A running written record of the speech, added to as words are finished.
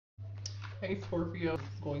Hey Scorpio,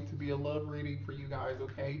 it's going to be a love reading for you guys,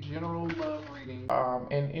 okay? General love reading.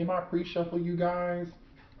 And in my pre-shuffle, you guys,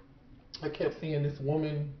 I kept seeing this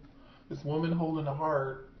woman holding a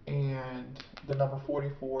heart, and the number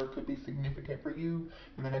 44 could be significant for you.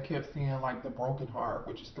 And then I kept seeing like the broken heart,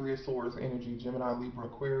 which is Three of Swords energy, Gemini, Libra,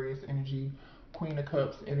 Aquarius energy, Queen of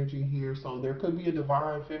Cups energy here. So there could be a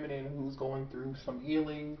divine feminine who's going through some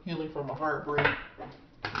healing from a heartbreak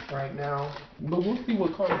right now. But we'll see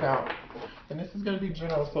what comes out. And this is going to be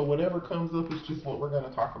general, so whatever comes up is just what we're going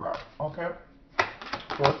to talk about. Okay?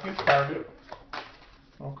 So let's get started.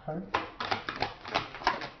 Okay.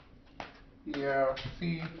 Yeah,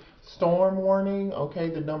 see, storm warning, okay,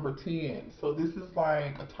 the number 10. So this is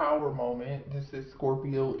like a tower moment. This is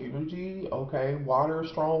Scorpio energy, okay?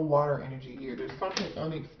 Strong water energy here. There's something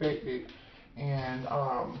unexpected. And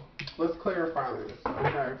let's clarify this,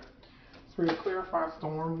 okay? So we clarify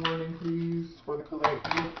storm warning, please, for the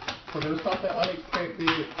collective. So there's something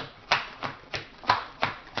unexpected.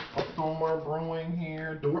 A storm brewing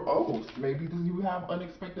here. Maybe you have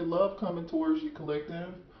unexpected love coming towards you,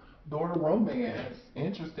 collective. Door to romance.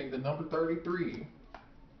 Interesting. The number 33.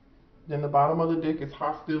 Then the bottom of the deck is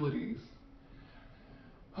hostilities.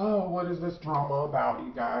 Oh, what is this drama about,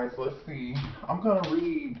 you guys? Let's see. I'm going to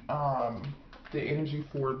read the energy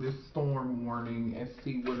for this storm warning and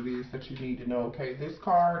see what it is that you need to know. Okay, this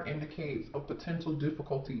card indicates a potential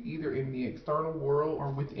difficulty either in the external world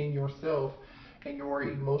or within yourself and your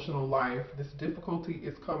emotional life. This difficulty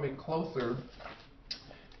is coming closer,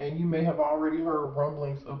 and you may have already heard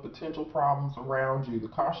rumblings of potential problems around you. The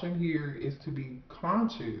caution here is to be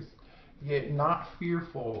conscious yet not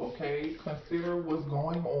fearful, okay? Consider what's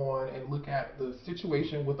going on and look at the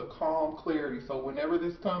situation with a calm clarity. So whenever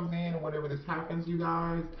this comes in and whenever this happens, you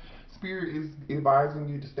guys, Spirit is advising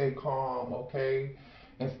you to stay calm, okay?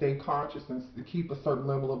 And stay conscious and to keep a certain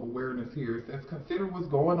level of awareness here. It says consider what's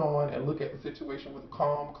going on and look at the situation with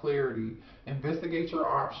calm clarity. Investigate your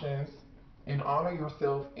options and honor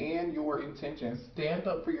yourself and your intentions. Stand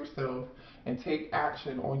up for yourself and take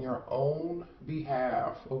action on your own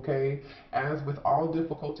behalf, okay? As with all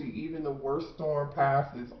difficulty, even the worst storm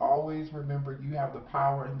passes. Always remember you have the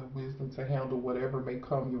power and the wisdom to handle whatever may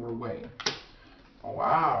come your way.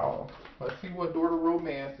 Wow. Let's see what door to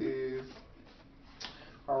romance is.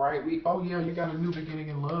 All right, you got a new beginning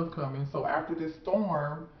in love coming. So after this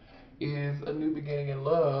storm is a new beginning in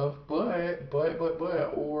love, or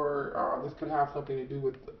this could have something to do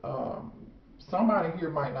with somebody here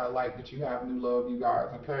might not like that you have new love, you guys,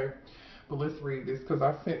 okay? But let's read this because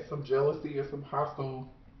I sense some jealousy or some hostile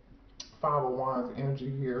Five of Wands energy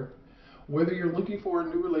here. Whether you're looking for a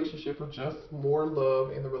new relationship or just more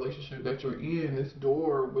love in the relationship that you're in, this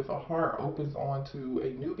door with a heart opens onto a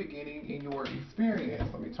new beginning in your experience.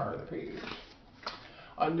 Let me turn the page.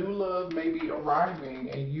 A new love may be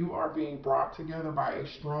arriving and you are being brought together by a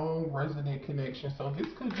strong resonant connection. So this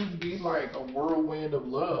could just be like a whirlwind of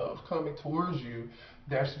love coming towards you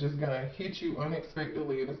that's just going to hit you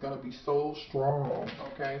unexpectedly, and it's going to be so strong,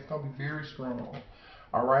 okay? It's going to be very strong.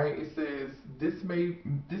 All right, it says this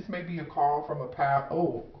may be a call from a past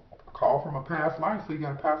life. So you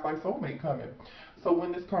got a past life soulmate coming. So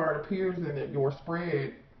when this card appears in your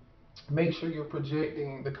spread, make sure you're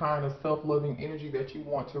projecting the kind of self-loving energy that you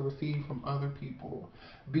want to receive from other people.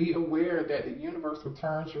 Be aware that the universe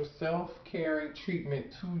returns your self-caring treatment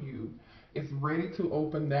to you. It's ready to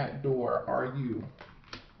open that door. Are you?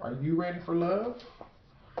 Are you ready for love?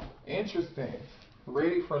 Interesting.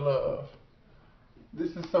 Ready for love.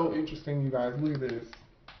 This is so interesting, you guys. Look at this.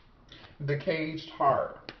 The caged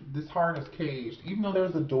heart. This heart is caged. Even though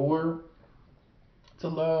there's a door to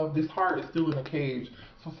love, this heart is still in a cage.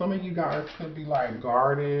 So some of you guys could be like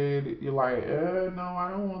guarded. You're like, no,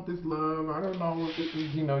 I don't want this love. I don't know what this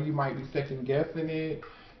is. You might be second guessing it,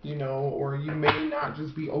 or you may not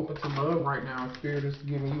just be open to love right now. Spirit is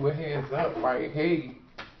giving you a heads up, like, hey,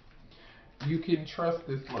 you can trust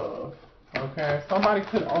this love. Okay, somebody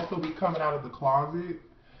could also be coming out of the closet,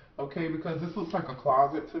 okay, because this looks like a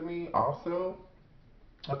closet to me also,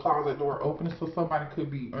 a closet door opening, so somebody could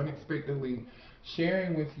be unexpectedly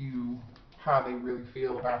sharing with you how they really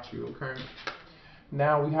feel about you, okay.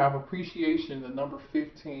 Now we have appreciation, the number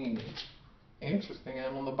 15. Interesting.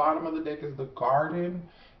 And on the bottom of the deck is the garden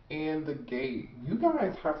and the gate. You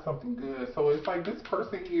guys have something good. So it's like this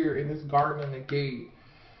person here in this garden and the gate,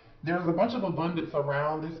 there's a bunch of abundance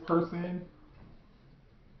around this person.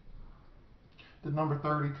 The number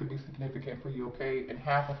 30 could be significant for you, okay? And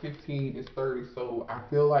half of 15 is 30. So I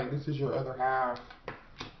feel like this is your other half.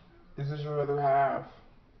 This is your other half.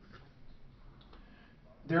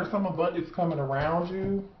 There's some abundance coming around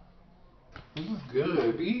you. This is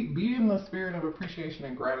good. Be in the spirit of appreciation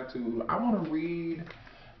and gratitude. I want to read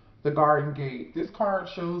the garden gate. This card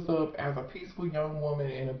shows up as a peaceful young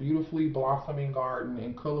woman in a beautifully blossoming garden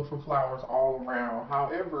and colorful flowers all around.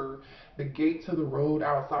 However, the gate to the road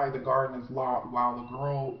outside the garden is locked while the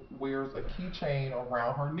girl wears a keychain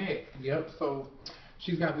around her neck. Yep, so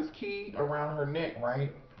she's got this key around her neck,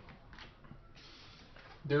 right?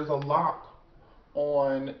 There's a lock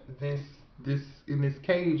on this in this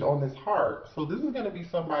cage on this heart. So this is going to be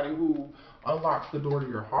somebody who unlocks the door to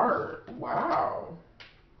your heart. Wow.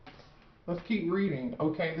 Let's keep reading.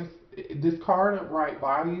 Okay, this card upright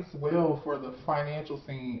bodies well for the financial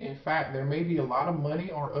scene. In fact, there may be a lot of money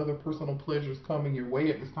or other personal pleasures coming your way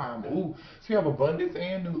at this time. Ooh, so you have abundance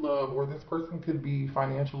and new love, or this person could be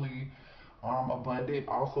financially abundant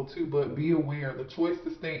also too. But be aware, the choice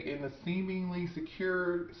to stay in the seemingly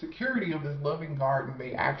security of this loving garden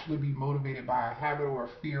may actually be motivated by a habit or a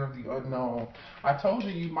fear of the unknown. I told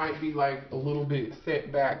you might be like a little bit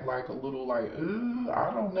set back, like a little like,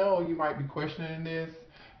 I don't know. You might be questioning this,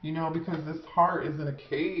 you know, because this heart is in a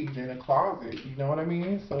cage, in a closet. You know what I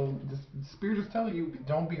mean? So the spirit is telling you,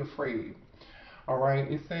 don't be afraid. All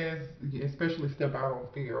right. It says, especially step out on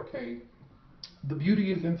fear. Okay. The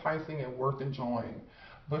beauty is enticing and worth enjoying,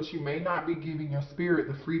 but you may not be giving your spirit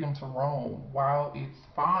the freedom to roam. While it's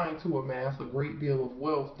fine to amass a great deal of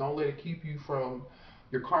wealth, don't let it keep you from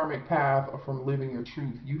your karmic path or from living your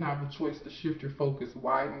truth. You have the choice to shift your focus,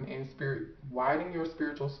 widen your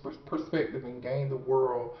spiritual perspective, and gain the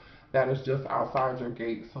world that is just outside your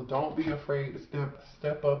gate. So don't be afraid to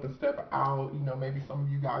step up and step out. You know, maybe some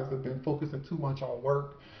of you guys have been focusing too much on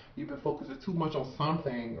work. You've been focusing too much on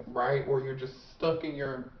something, right? Or you're just stuck in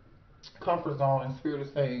your comfort zone, and spirit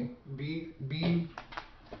is saying, be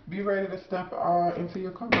ready to step into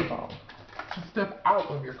your comfort zone. To step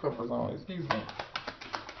out of your comfort zone, excuse me.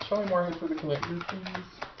 Show me more here for the collectors, please.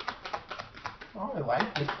 Oh, I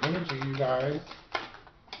like this energy, you guys.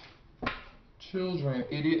 Children,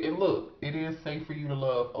 and look, it is safe for you to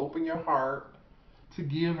love. Open your heart to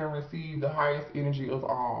give and receive the highest energy of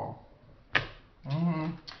all.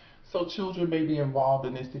 So children may be involved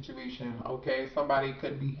in this situation, okay? Somebody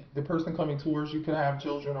could be, the person coming towards you could have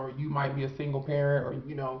children, or you might be a single parent, or,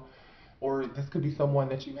 you know, or this could be someone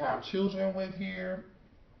that you have children with here.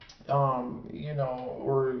 You know,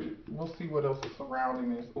 or we'll see what else is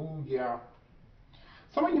surrounding this. Oh, yeah.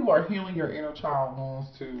 Some of you are healing your inner child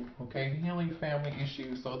wounds too, okay? Healing family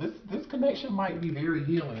issues. So this connection might be very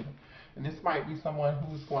healing. And this might be someone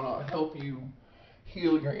who's going to help you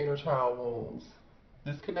heal your inner child wounds.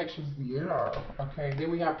 This connection's yeah, okay. Then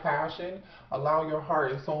we have passion. Allow your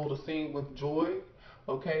heart and soul to sing with joy.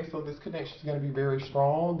 Okay, so this connection is going to be very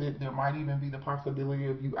strong. There might even be the possibility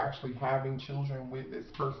of you actually having children with this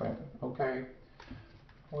person. Okay.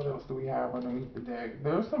 What else do we have underneath the deck?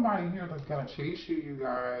 There's somebody here that's going to chase you, you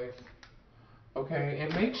guys. Okay,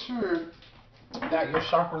 and make sure that your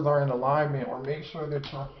chakras are in alignment, or make sure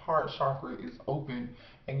that your heart chakra is open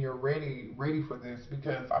and you're ready for this,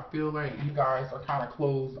 because I feel like you guys are kind of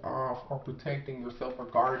closed off, or protecting yourself, or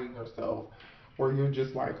guarding yourself, or you're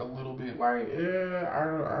just like a little bit like,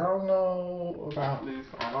 I don't know about this.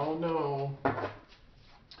 I don't know.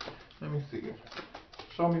 Let me see.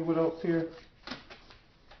 Show me what else here.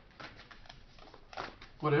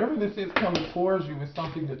 Whatever this is coming towards you is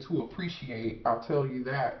something to appreciate. I'll tell you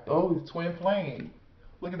that. Oh, twin flame.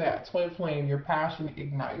 Look at that. Twin flame. Your passion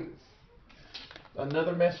ignites.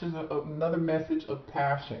 Another message of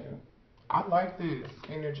passion. I like this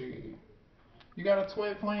energy. You got a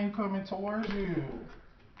twin flame coming towards you.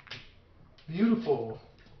 Beautiful.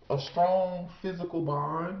 A strong physical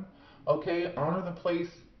bond. Okay, honor the place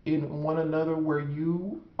in one another where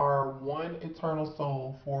you are one eternal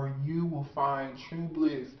soul, for you will find true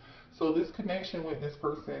bliss. So this connection with this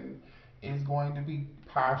person is going to be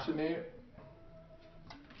passionate.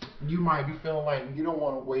 You might be feeling like you don't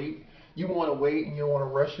want to wait. You want to wait and you don't want to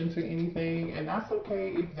rush into anything, and that's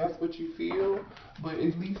okay if that's what you feel. But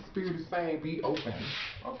at least Spirit is saying be open,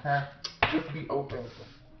 okay? Just be open.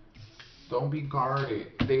 Don't be guarded.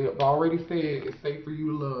 They have already said it's safe for you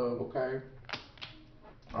to love, okay?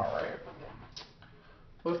 All right.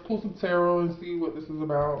 Let's pull some tarot and see what this is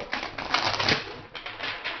about.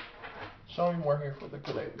 Show me more here for the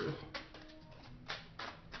collective.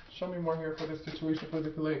 Show me more here for this situation for the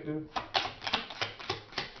collective.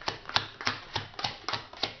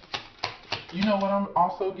 You know what I'm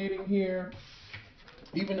also getting here?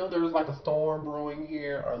 Even though there's like a storm brewing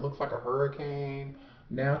here, or it looks like a hurricane,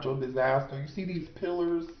 natural disaster, you see these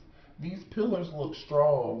pillars? These pillars look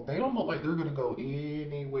strong. They don't look like they're going to go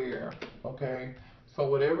anywhere, okay? So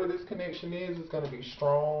whatever this connection is, it's going to be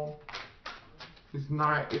strong. It's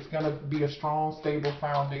going to be a strong, stable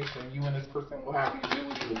foundation. You and this person will have the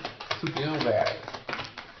ability to build that.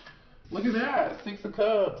 Look at that. 6 of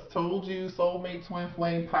Cups. Told you, soulmate, twin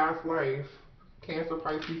flame, past life. Cancer,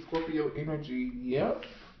 Pisces, Scorpio energy. Yep.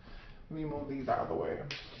 Let me move these out of the way.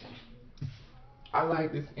 I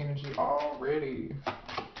like this energy already.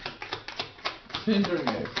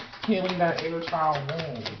 Tenderness. Healing that inner child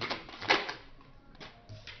wound.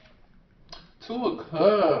 2 of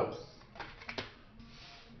Cups.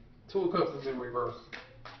 2 of Cups is in reverse,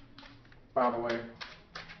 by the way.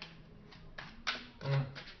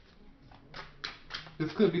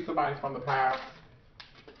 This could be somebody from the past.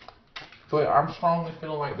 But I'm strongly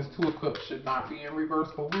feeling like this 2 of Cups should not be in reverse.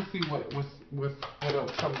 But we'll see what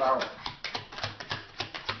else comes out.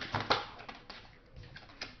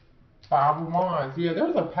 5 of Wands. Yeah,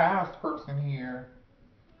 there's a past person here.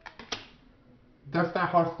 That's that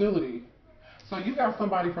hostility. So you got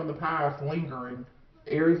somebody from the past lingering.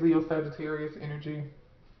 Aries, Leo, Sagittarius energy.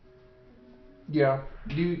 Yeah,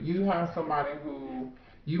 you have somebody who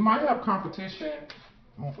you might have competition.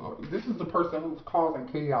 This is the person who's causing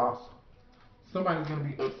chaos. Somebody's going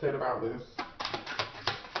to be upset about this.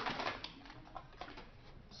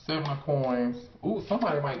 7 of Coins. Ooh,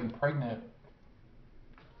 somebody might be pregnant.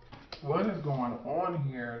 What is going on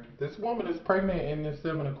here? This woman is pregnant in this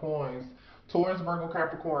 7 of Coins. Taurus, Virgo,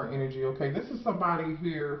 Capricorn energy. Okay, this is somebody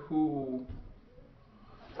here who...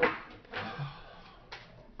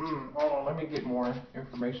 hold on, let me get more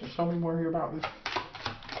information. Show me more here about this.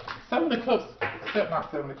 7 of Cups, not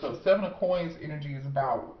 7 of Cups. 7 of Coins energy is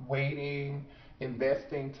about waiting,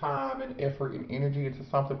 investing time and effort and energy into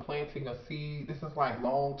something, planting a seed. This is like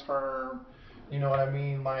long term. You know what I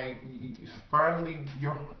mean? Like finally,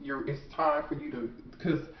 it's time for you to,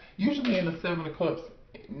 because usually in the 7 of Cups,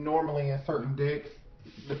 normally in certain decks,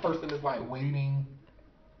 the person is like waiting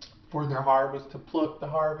for their harvest, to pluck the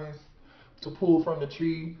harvest, to pull from the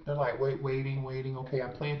tree. They're like waiting. Okay, I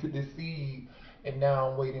planted this seed, and now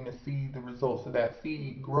I'm waiting to see the results of that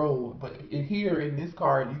seed grow. But here in this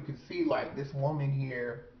card, you can see like this woman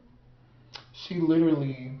here, she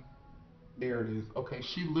literally, there it is. Okay,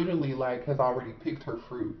 she literally like has already picked her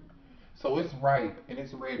fruit, so it's ripe and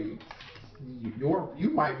it's ready. You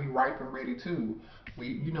might be ripe and ready too.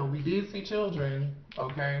 We did see children.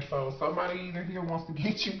 Okay, so somebody either here wants to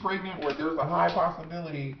get you pregnant, or there's a high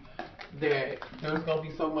possibility that there's gonna be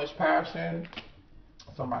so much passion.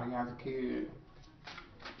 Somebody has a kid.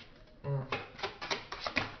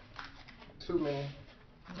 Too many.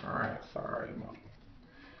 All right, sorry.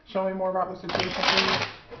 Show me more about the situation, please.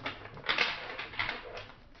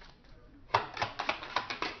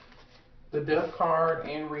 The Death card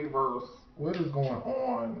in reverse. What is going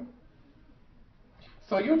on?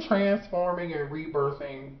 So you're transforming and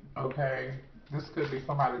rebirthing, okay? This could be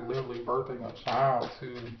somebody literally birthing a child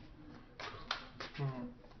too.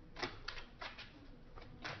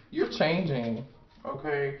 You're changing,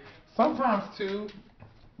 okay? Sometimes too,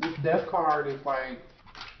 this Death card is like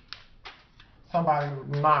somebody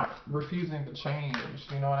not refusing to change,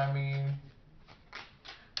 you know what I mean?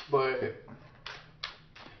 But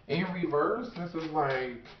in reverse, this is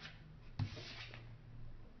like,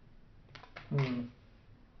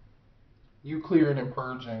 you clearing and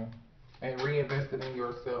purging and reinvesting in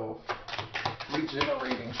yourself,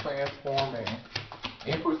 regenerating, transforming.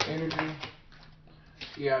 Empress energy.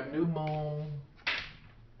 Yeah, new moon.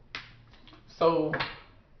 So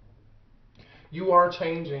you are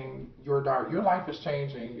changing your life is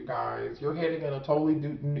changing, you guys. You're heading in a totally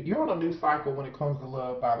new, you're on a new cycle when it comes to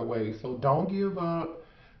love, by the way. So don't give up.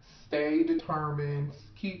 Stay determined.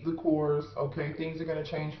 Keep the course, okay? Things are going to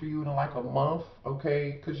change for you in like a month,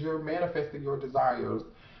 okay? Because you're manifesting your desires.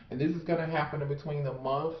 And this is going to happen in between the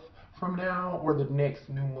month from now or the next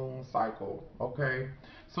new moon cycle, okay?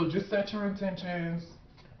 So just set your intentions.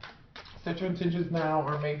 Set your intentions now,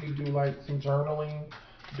 or maybe do like some journaling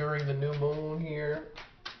during the new moon here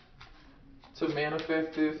to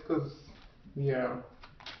manifest this, because, yeah.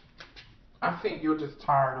 I think you're just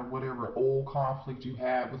tired of whatever old conflict you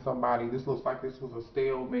had with somebody. This looks like this was a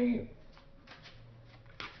stalemate.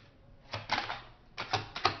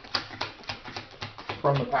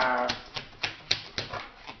 From the past.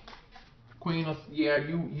 Queen of, yeah,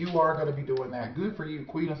 you are going to be doing that. Good for you.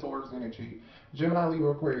 Queen of Swords energy. Gemini,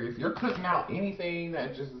 Libra, Aquarius. You're cutting out anything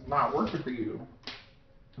that just is not working for you.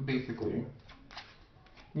 Basically.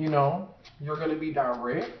 You know, you're going to be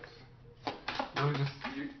direct. You're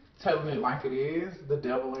telling it like it is. The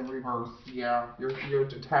Devil in reverse. Yeah, you're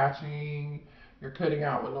detaching. You're cutting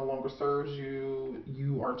out what no longer serves you.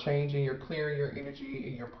 You are changing. You're clearing your energy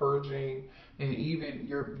and you're purging. And even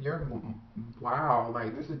you're wow,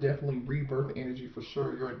 like this is definitely rebirth energy for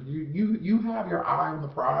sure. You have your eye on the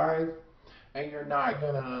prize, and you're not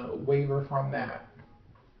gonna waver from that.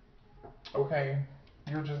 Okay,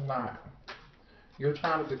 you're just not. You're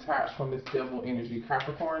trying to detach from this devil energy,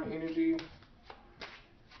 Capricorn energy.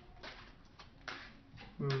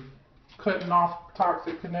 Cutting off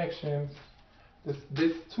toxic connections.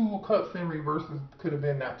 This Two of Cups in reverse could have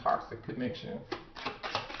been that toxic connection.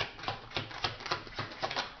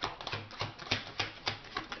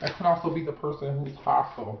 That could also be the person who's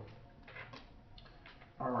hostile.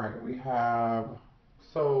 All right, we have,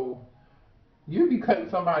 so you'll be cutting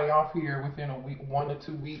somebody off here within a week, 1 to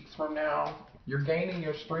 2 weeks from now. You're gaining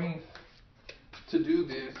your strength to do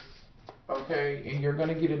this, okay? And you're going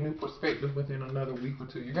to get a new perspective within another week or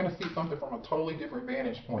two. You're going to see something from a totally different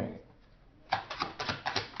vantage point.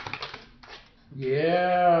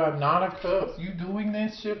 Yeah, 9 of Cups. You doing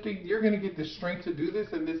this, shifting, you're going to get the strength to do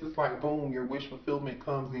this, and this is like, boom, your wish fulfillment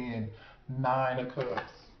comes in. 9 of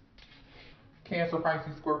Cups. Cancer,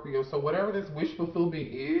 Pisces, Scorpio. So whatever this wish fulfillment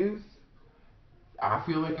is, I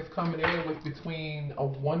feel like it's coming in with between a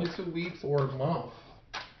 1 to 2 weeks or a month.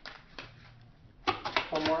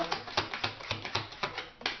 One more.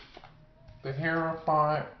 The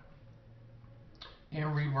Hierophant in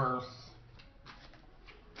reverse.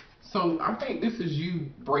 So I think this is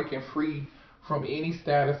you breaking free from any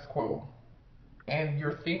status quo. And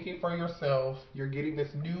you're thinking for yourself. You're getting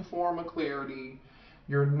this new form of clarity.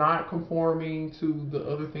 You're not conforming to the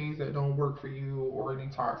other things that don't work for you or any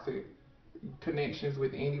toxic connections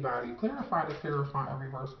with anybody. Clarify the Hierophant in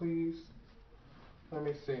reverse, please. Let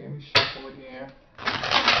me see. Let me shuffle again.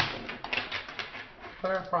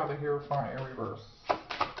 Clarify the Hierophant in reverse.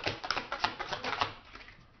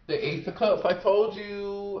 The Ace of Cups. I told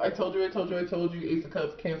you. Ace of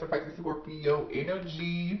Cups, Cancer, Pisces, Scorpio energy.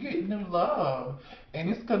 You get new love, and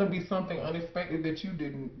it's gonna be something unexpected that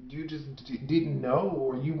you just didn't know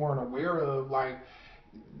or you weren't aware of. Like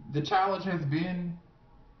the challenge has been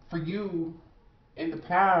for you in the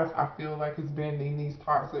past. I feel like it's been in these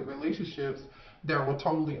toxic relationships that were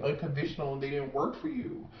totally unconventional and they didn't work for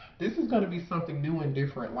you. This is going to be something new and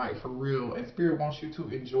different, like for real. And Spirit wants you to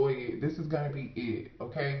enjoy it. This is going to be it,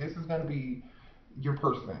 okay? This is going to be your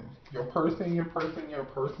person. Your person,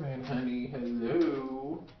 honey.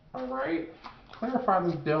 Hello. All right? Clarify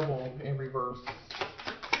this devil in reverse.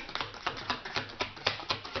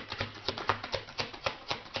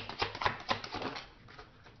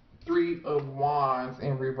 Three of Wands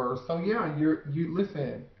in reverse. So yeah, you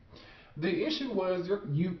listen. The issue was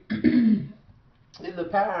you in the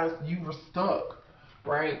past you were stuck,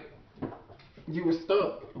 right? You were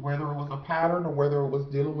stuck, whether it was a pattern or whether it was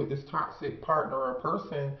dealing with this toxic partner or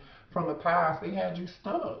person from the past. They had you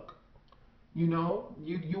stuck. You know,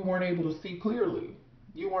 you weren't able to see clearly.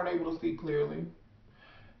 You weren't able to see clearly.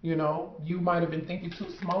 You know, you might have been thinking too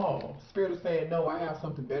small. Spirit is saying, no, I have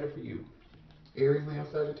something better for you. Aries, Leo,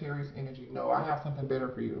 Sagittarius energy. No, I have something better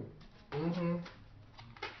for you.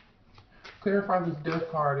 Clarify this Death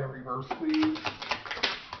card in reverse, please.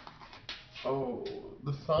 Oh,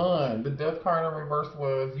 the Sun. The Death card in reverse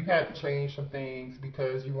was you had to change some things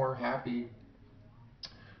because you weren't happy.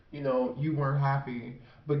 You know, you weren't happy.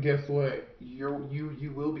 But guess what?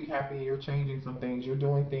 You will be happy and you're changing some things. You're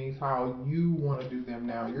doing things how you want to do them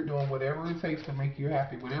now. You're doing whatever it takes to make you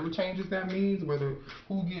happy. Whatever changes that means, whether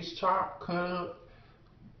who gets chopped, cut up,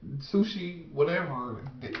 sushi, whatever,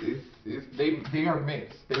 they are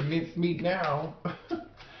minced. They're minced meat now.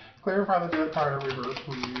 Clarify the Death card in reverse,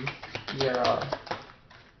 please. Yeah.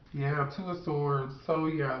 Yeah, Two of Swords. So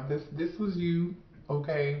yeah, this was you,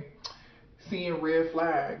 okay? Seeing red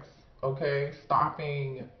flags, okay?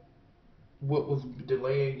 Stopping what was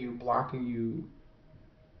delaying you, blocking you,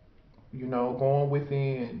 you know, going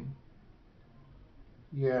within.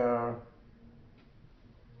 Yeah.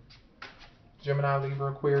 Gemini,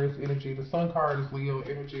 Libra, Aquarius energy. The Sun card is Leo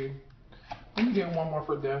energy. Let me get one more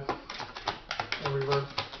for Death in reverse.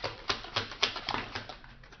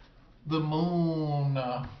 The Moon.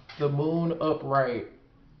 The Moon upright.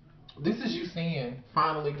 This is you seeing,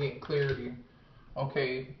 finally getting clarity.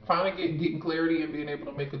 Okay, finally getting clarity and being able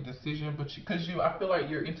to make a decision. But because I feel like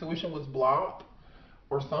your intuition was blocked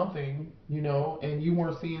or something, you know, and you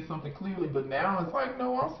weren't seeing something clearly. But now it's like,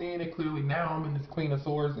 no, I'm seeing it clearly now. I'm in this Queen of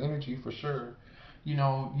Swords energy for sure. You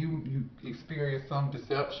know, you experience some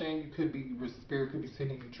deception. You could be, Spirit could be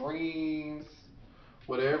sending you dreams,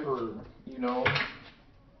 whatever, you know.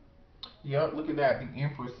 Yep, look at that, the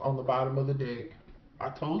Empress on the bottom of the deck. I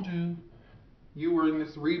told you. You were in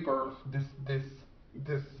this rebirth,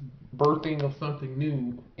 this birthing of something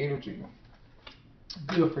new energy.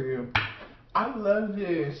 Good for you. I love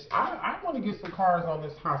this. I want to get some cards on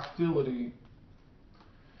this hostility.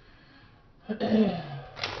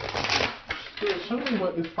 Show me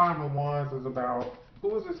what this Five of Wands is about.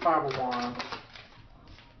 Who is this Five of Wands?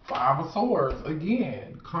 Five of Swords.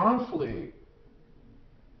 Again, conflict.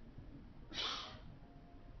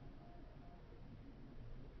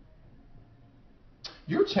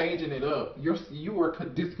 You're changing it up. You are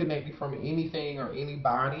disconnecting from anything or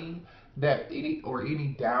anybody that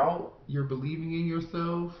any doubt. You're believing in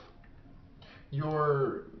yourself.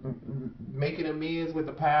 You're making amends with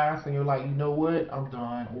the past, and you're like, you know what, I'm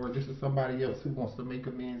done. Or this is somebody else who wants to make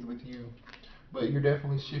amends with you. But you're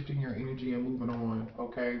definitely shifting your energy and moving on,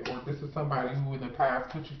 okay? Or this is somebody who in the past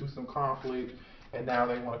put you through some conflict and now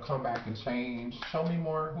they want to come back and change. Show me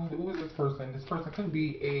more. Who is this person? This person could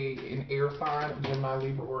be an air sign, a Gemini,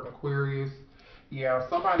 Libra, or an Aquarius. Yeah,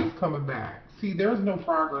 somebody's coming back. See, there's no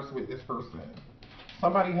progress with this person.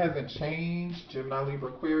 Somebody hasn't changed. Gemini, Libra,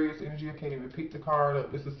 Aquarius energy. I can't even pick the card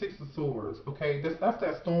up. It's the Six of Swords. Okay, that's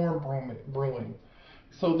that storm brewing.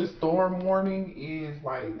 So this storm warning is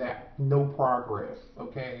like that. No progress.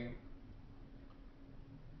 Okay.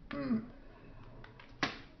 Mm.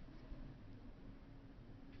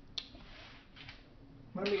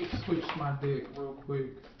 Let me switch my deck real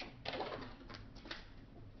quick.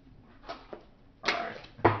 Alright.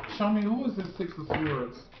 Show me who is this Six of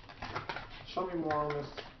Swords. Show me more on this.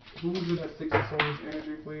 Who is in that Six of Swords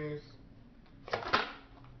energy, please?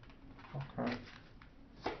 Okay.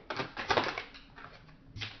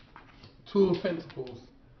 Two of Pentacles.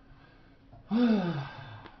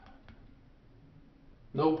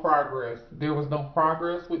 No progress. There was no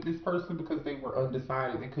progress with this person because they were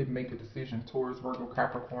undecided. They couldn't make a decision towards Virgo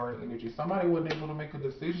Capricorn energy. Somebody wasn't able to make a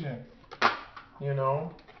decision. You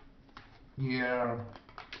know? Yeah.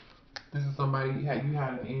 This is somebody you had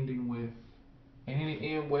an ending with. And it didn't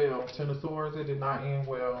end well. Ten of Swords, it did not end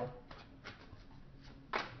well.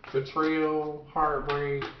 Betrayal,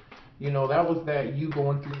 heartbreak. You know, that was that you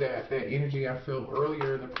going through that energy I felt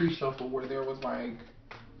earlier in the pre-shuffle where there was like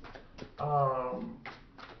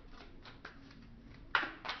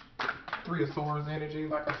Three of Swords energy,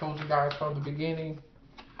 like I told you guys from the beginning.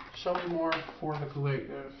 Show me more for the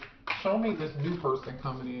collective. Show me this new person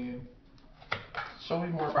coming in. Show me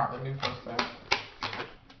more about the new person.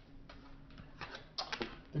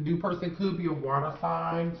 The new person could be a water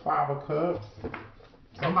sign, Five of Cups.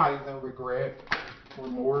 Somebody's in regret,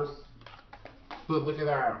 remorse. But look at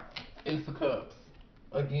that. Ace of Cups.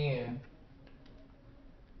 Again.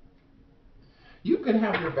 You could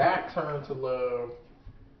have your back turned to love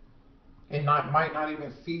and might not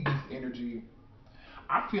even see this energy.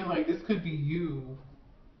 I feel like this could be you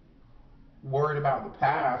worried about the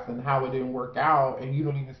past and how it didn't work out, and you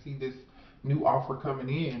don't even see this new offer coming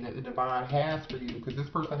in that the divine has for you because this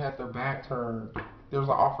person has their back turned. There's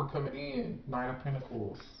an offer coming in. Nine of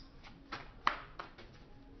Pentacles.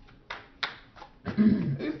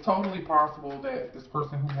 It's totally possible that this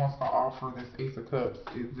person who wants to offer this Ace of Cups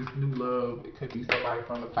is this new love. It could be somebody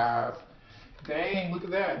from the past. Dang, look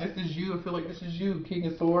at that. This is you. I feel like this is you. King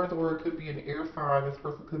of Swords, or it could be an air sign. This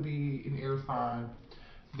person could be an air sign.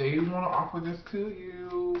 They want to offer this to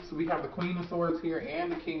you. So we have the Queen of Swords here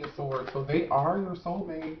and the King of Swords. So they are your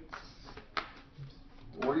soulmates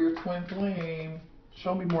or your twin flame.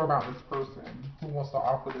 Show me more about this person who wants to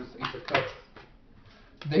offer this Ace of Cups.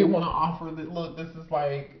 They want to offer that. Look,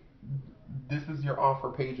 this is your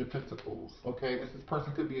offer, Page of Pentacles. Okay, this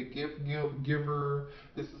person could be a giver.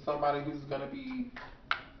 This is somebody who's gonna be.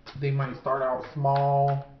 They might start out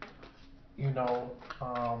small. You know,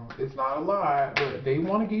 it's not a lot, but they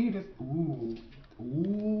want to give you this.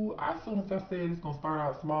 Ooh. As soon as I said it's gonna start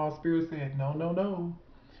out small, Spirit said no, no, no.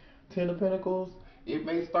 Ten of Pentacles. It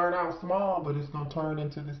may start out small, but it's gonna turn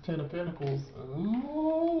into this Ten of Pentacles.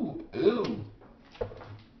 Ooh.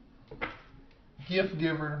 Gift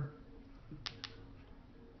giver.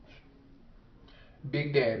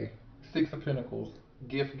 Big Daddy, Six of Pentacles,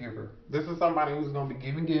 gift giver. This is somebody who's going to be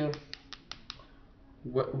giving gifts,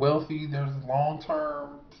 wealthy. There's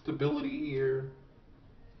long-term stability here.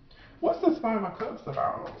 What's this Five of Cups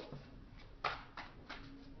about?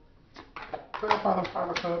 Clarify the Five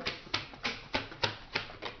of Cups.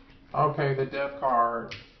 Okay, the Death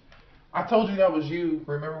card. I told you that was you.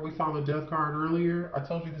 Remember we saw the Death card earlier? I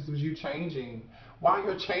told you this was you changing. While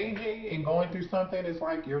you're changing and going through something, it's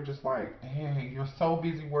like you're just like, hey, you're so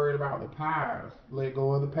busy worried about the past. Let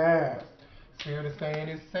go of the past. Spirit is saying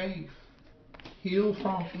it's safe. Heal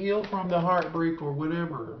from the heartbreak or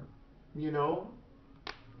whatever. You know?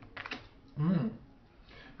 Mm.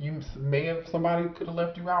 Somebody could have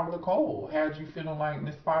left you out in the cold, had you feeling like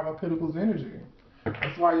this Five of Pentacles energy.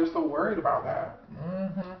 That's why you're so worried about that.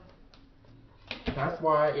 That's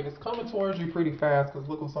why it is coming towards you pretty fast, because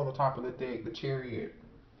look what's on the top of the deck, the Chariot.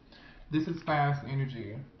 This is fast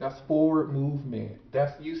energy. That's forward movement.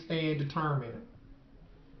 That's you staying determined.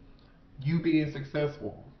 You being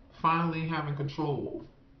successful. Finally having control.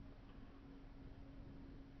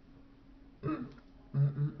 Mm,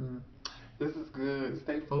 This is good.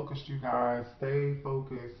 Stay focused, you guys. Stay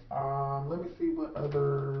focused. Let me see what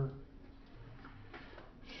other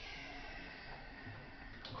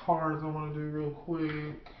cards I want to do real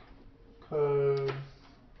quick, because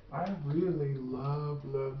I really love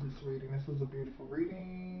this reading. This is a beautiful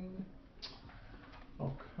reading.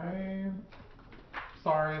 Okay.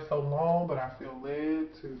 Sorry it's so long, but I feel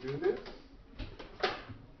led to do this.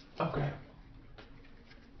 Okay.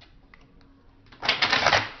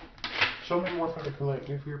 Show me more for the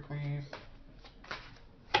collective here, please.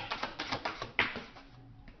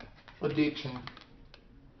 Addiction.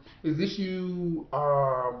 Is this you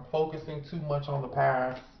focusing too much on the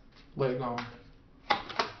past? Let go.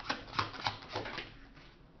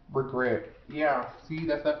 Regret. Yeah, see,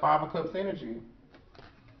 that's that Five of Cups energy.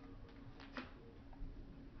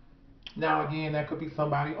 Now again, that could be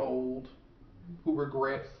somebody old who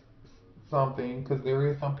regrets something, because there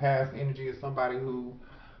is some past energy of somebody who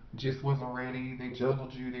just wasn't ready. They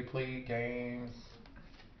juggled you, they played games.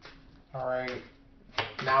 Alright.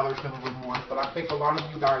 Now they're feeling remorse. But I think a lot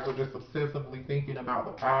of you guys are just obsessively thinking about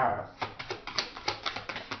the past.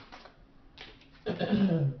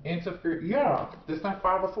 Interfere. Yeah, this is that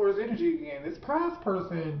Five of Swords energy again. This past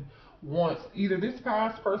person wants, either this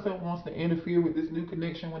past person wants to interfere with this new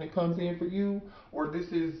connection when it comes in for you, or this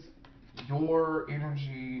is your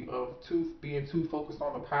energy of being too focused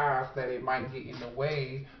on the past that it might get in the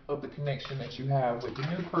way of the connection that you have with the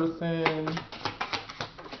new person,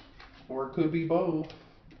 or it could be both.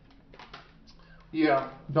 Yeah,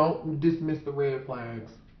 don't dismiss the red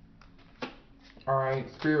flags. Alright,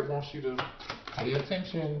 Spirit wants you to pay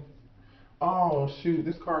attention. Oh shoot,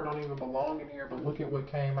 this card don't even belong in here, but look at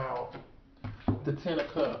what came out. The Ten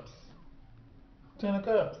of Cups. Ten of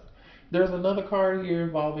Cups. There's another card here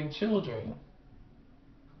involving children.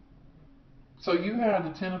 So you have the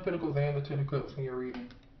Ten of Pentacles and the Ten of Cups in your reading.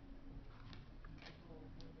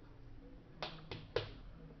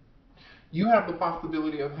 You have the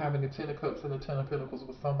possibility of having the Ten of Cups and the Ten of Pentacles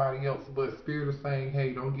with somebody else, but Spirit is saying,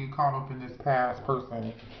 hey, don't get caught up in this past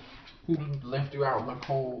person who left you out in the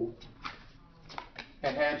cold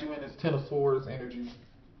and had you in this Ten of Swords energy.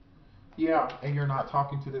 Yeah, and you're not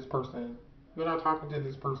talking to this person. You're not talking to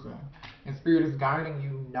this person. And Spirit is guiding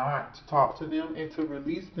you not to talk to them and to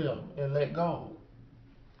release them and let go.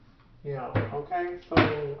 Yeah, okay? So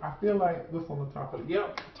I feel like what's on the top of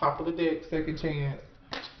the, top of the deck, second chance.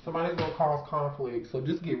 Somebody's gonna cause conflict. So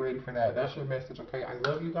just get ready for that. That's your message, okay? I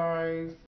love you guys.